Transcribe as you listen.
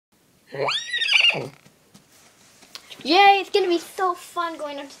Yay, it's gonna be so fun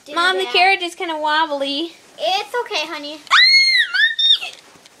going up to dinner. Mom, the carriage is kind of wobbly. It's okay, honey.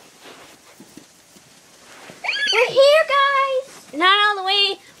 We're here, guys. Not all the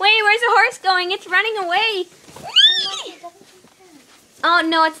way. Wait, where's the horse going? It's running away. Oh,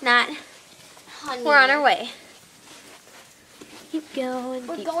 no, it's not. Honey. We're on our way. Keep going,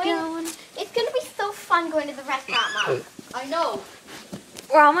 We're keep going. going. It's gonna be so fun going to the restaurant, Mom. I know.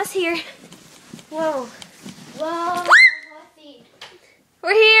 We're almost here. Whoa. Whoa. Let's see.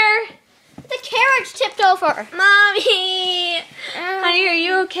 We're here. The carriage tipped over. Mommy. Honey, are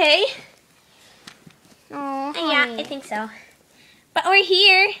you okay? Oh, Yeah, I think so. But we're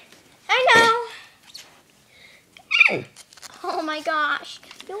here. I know. Oh my gosh.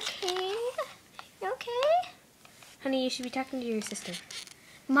 You okay? You okay? Honey, you should be talking to your sister.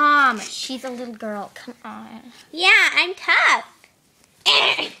 Mom, she's a little girl. Come on. Yeah, I'm tough.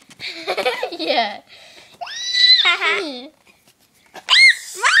 Yeah.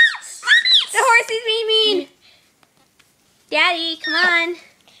 The horse is being mean. Daddy, come on.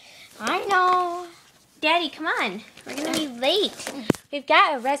 I know. Daddy, come on. We're going to be late. We've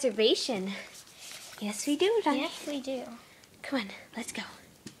got a reservation. Yes, we do, Daddy. Yes, we do. Come on, let's go.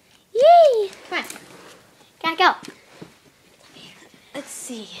 Yay! Come on. Gotta go. Let's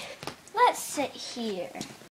see. Let's sit here.